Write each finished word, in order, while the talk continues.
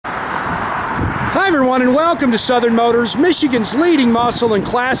Hi everyone, and welcome to Southern Motors, Michigan's leading muscle and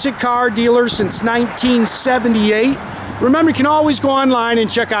classic car dealer since 1978. Remember, you can always go online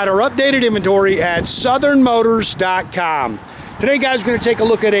and check out our updated inventory at southernmotors.com. Today, guys, we're going to take a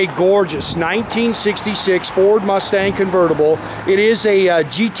look at a gorgeous 1966 Ford Mustang convertible. It is a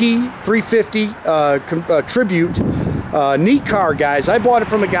GT 350 tribute. Neat car, guys. I bought it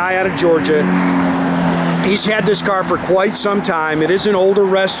from a guy out of Georgia. He's had this car for quite some time. It is an older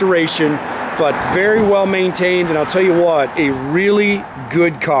restoration, but very well maintained, and I'll tell you what, a really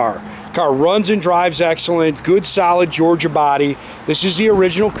good car. Car runs and drives excellent, good solid Georgia body. This is the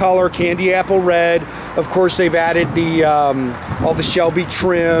original color, Candyapple red. Of course, they've added the all the Shelby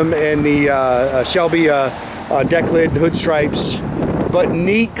trim and the Shelby deck lid and hood stripes. But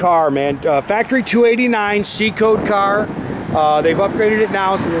neat car, man. Factory 289 C-code car. They've upgraded it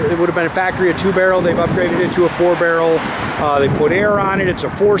now. It would have been a factory a 2-barrel. They've upgraded it to a 4-barrel. They put air on it. It's a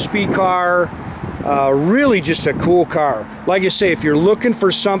 4-speed car. Really just a cool car. Like I say, if you're looking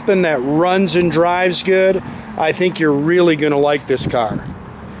for something that runs and drives good, I think you're really going to like this car.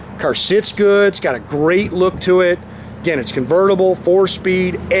 Car sits good. It's got a great look to it. Again, it's convertible,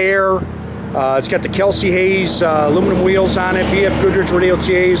 4-speed, air. It's got the Kelsey Hayes aluminum wheels on it. BF Goodrich Radial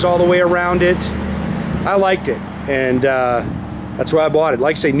TAs all the way around it. I liked it, and that's why I bought it.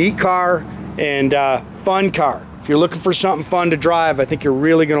 Like I say, neat car and fun car. If you're looking for something fun to drive, I think you're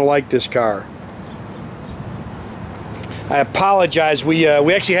really going to like this car. I apologize. We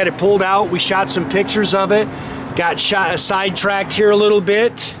actually had it pulled out. We shot some pictures of it. Got sidetracked here a little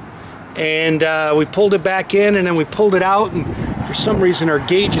bit, and we pulled it back in, and then we pulled it out, and for some reason our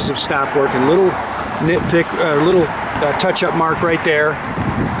gauges have stopped working. Little nitpick, little touch-up mark right there.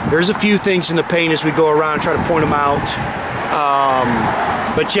 There's a few things in the paint as we go around and try to point them out.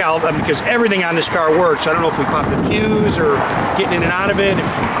 But yeah, because everything on this car works. I don't know if we popped the fuse or getting in and out of it.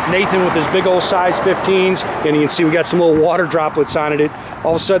 If Nathan with his big old size 15s, and you can see we got some little water droplets on it.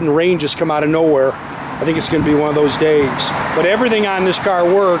 All of a sudden rain just come out of nowhere. I think it's going to be one of those days. But everything on this car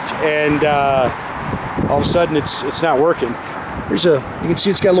worked, and all of a sudden it's not working. There's you can see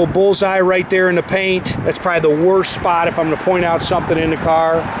it's got a little bullseye right there in the paint. That's probably the worst spot if I'm going to point out something in the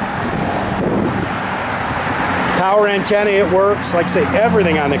car. Power antenna, it works. Like I say,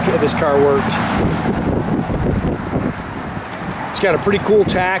 everything on this car worked. It's got a pretty cool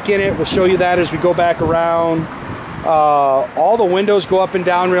tach in it. We'll show you that as we go back around. All the windows go up and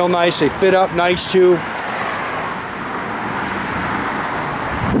down real nice. They fit up nice too.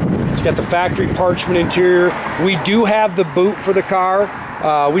 It's got the factory parchment interior. We do have the boot for the car.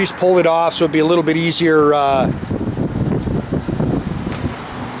 We just pulled it off, so it'd be a little bit easier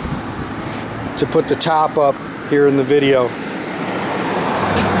to put the top up here in the video.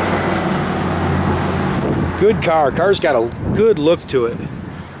 Good car. Car's got a good look to it.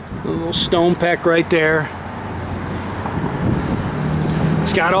 A little stone peck right there.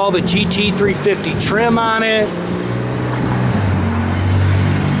 It's got all the GT 350 trim on it.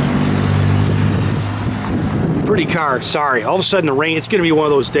 Pretty car. Sorry, all of a sudden the rain, it's going to be one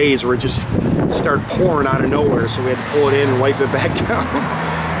of those days where it just started pouring out of nowhere, so we had to pull it in and wipe it back down.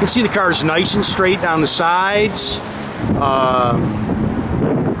 You can see the car's nice and straight down the sides.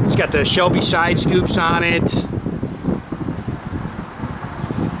 It's got the Shelby side scoops on it.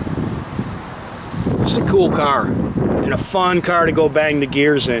 It's a cool car and a fun car to go bang the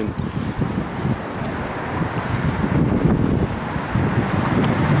gears in.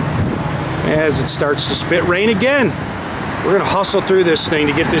 As it starts to spit rain again, we're going to hustle through this thing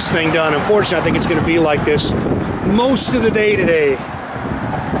to get this thing done. Unfortunately, I think it's going to be like this most of the day today.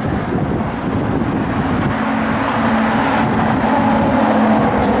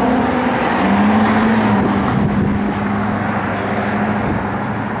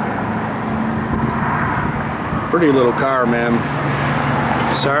 Pretty little car, man.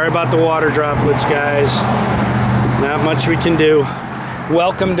 Sorry about the water droplets, guys. Not much we can do.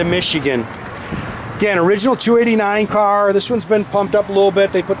 Welcome to Michigan. Again, original 289 car. This one's been pumped up a little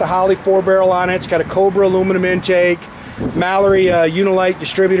bit. They put the Holley 4-barrel on it. It's got a Cobra aluminum intake, Mallory Unilite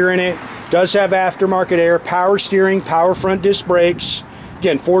distributor in it. Does have aftermarket air, power steering, power front disc brakes.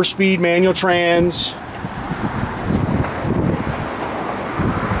 Again, 4-speed manual trans.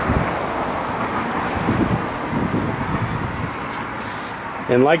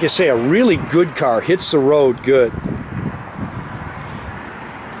 And like I say, a really good car. Hits the road good.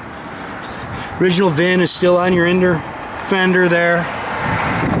 Original VIN is still on your inner fender there.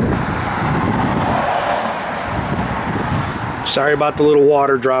 Sorry about the little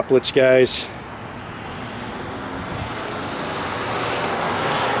water droplets, guys.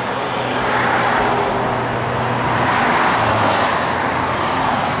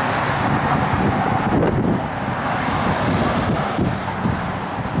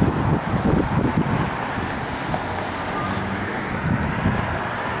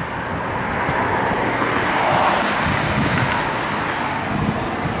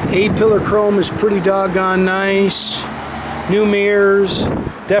 A-pillar chrome is pretty doggone nice. New mirrors.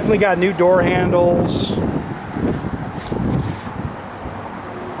 Definitely got new door handles. You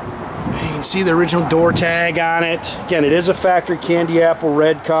can see the original door tag on it. Again, it is a factory Candyapple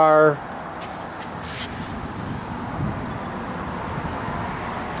red car.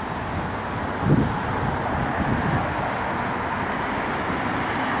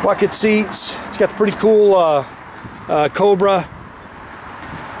 Bucket seats. It's got the pretty cool Cobra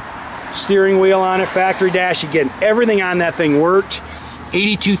steering wheel on it. Factory dash. Again, everything on that thing worked.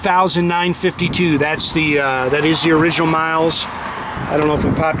 82,952. That's the that is the original miles. I don't know if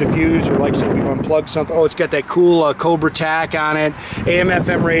we popped a fuse or, like I said, we've unplugged something. Oh, it's got that cool Cobra tach on it.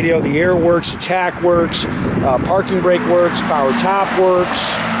 AM/FM radio. The air works. The tach works. Parking brake works. Power top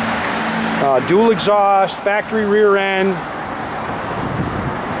works. Dual exhaust. Factory rear end.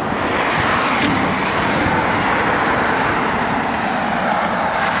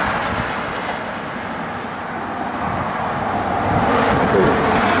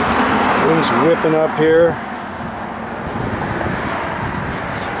 Whipping up here.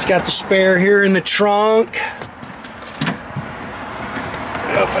 It's got the spare here in the trunk. I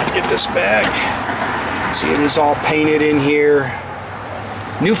don't know if I can get this back. See, it is all painted in here.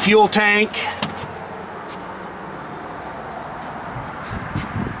 New fuel tank.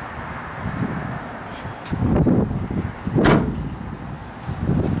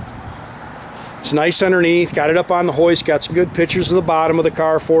 It's nice underneath. Got it up on the hoist. Got some good pictures of the bottom of the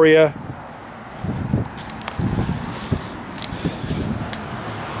car for you.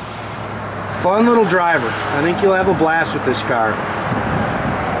 Fun little driver. I think you'll have a blast with this car.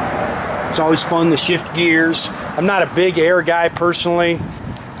 It's always fun to shift gears. I'm not a big air guy personally,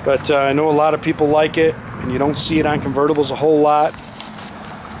 but I know a lot of people like it, and you don't see it on convertibles a whole lot.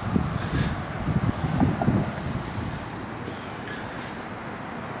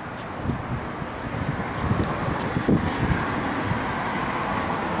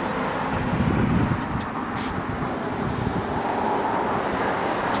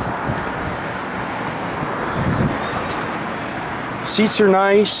 Seats are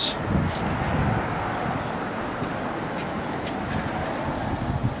nice.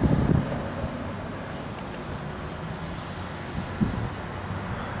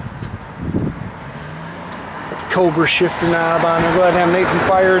 Got the Cobra shifter knob on there. Go ahead and have Nathan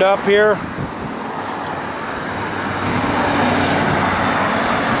fire it up here.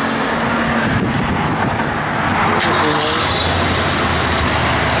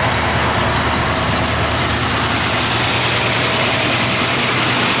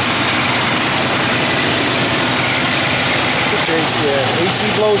 Yeah, AC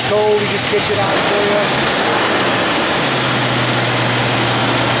blows cold, we just kicked it out for you.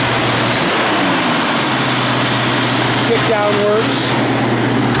 Kick down works.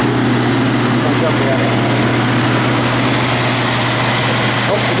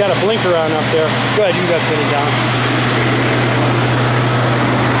 Oh, we got a blinker on up there. Go ahead, you got to pin it down.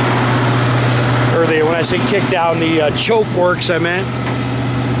 Or when I say kick down, the choke works, I meant.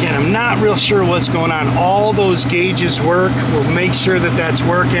 Again, I'm not real sure what's going on. All those gauges work. We'll make sure that that's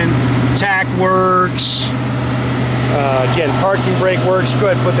working. Tach works. Again, parking brake works. Go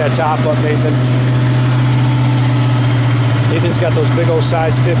ahead and put that top up, Nathan. Nathan's got those big old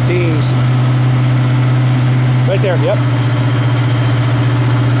size 15s. Right there, yep.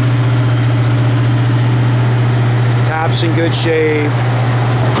 Top's in good shape.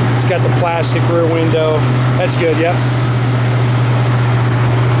 It's got the plastic rear window. That's good, yep.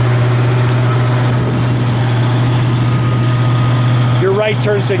 Your right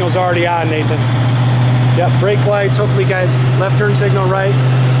turn signal's already on, Nathan. Yep, brake lights, hopefully guys, left turn signal right.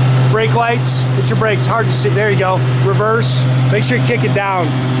 Brake lights, hit your brakes, hard to see, there you go. Reverse, make sure you kick it down.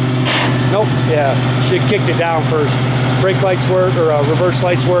 Nope, yeah, should have kicked it down first. Brake lights work, or reverse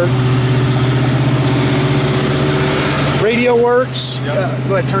lights work. Radio works, yep.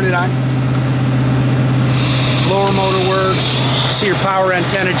 Go ahead, turn it on. Blower motor works, see your power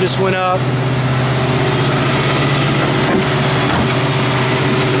antenna just went up.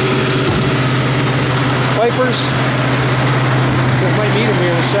 Wipers, we might need them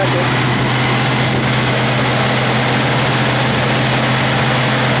here in a second.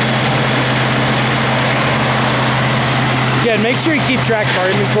 Again, make sure you keep track of our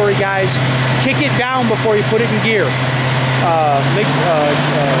inventory, guys. Kick it down before you put it in gear.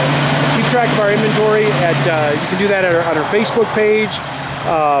 Keep track of our inventory. You can do that on our Facebook page,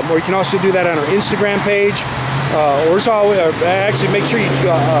 or you can also do that on our Instagram page. Or actually make sure you,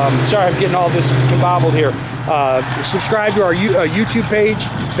 sorry I'm getting all this combobbled here. Subscribe to our YouTube page.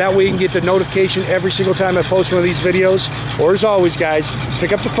 That way you can get the notification every single time I post one of these videos. Or as always, guys,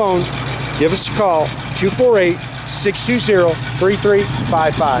 pick up the phone, give us a call,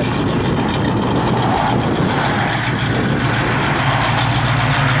 248-620-3355.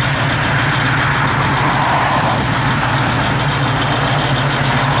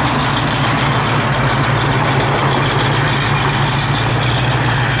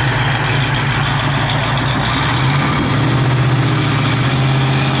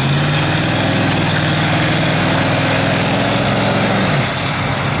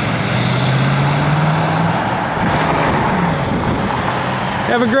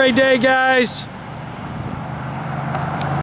 Have a great day, guys.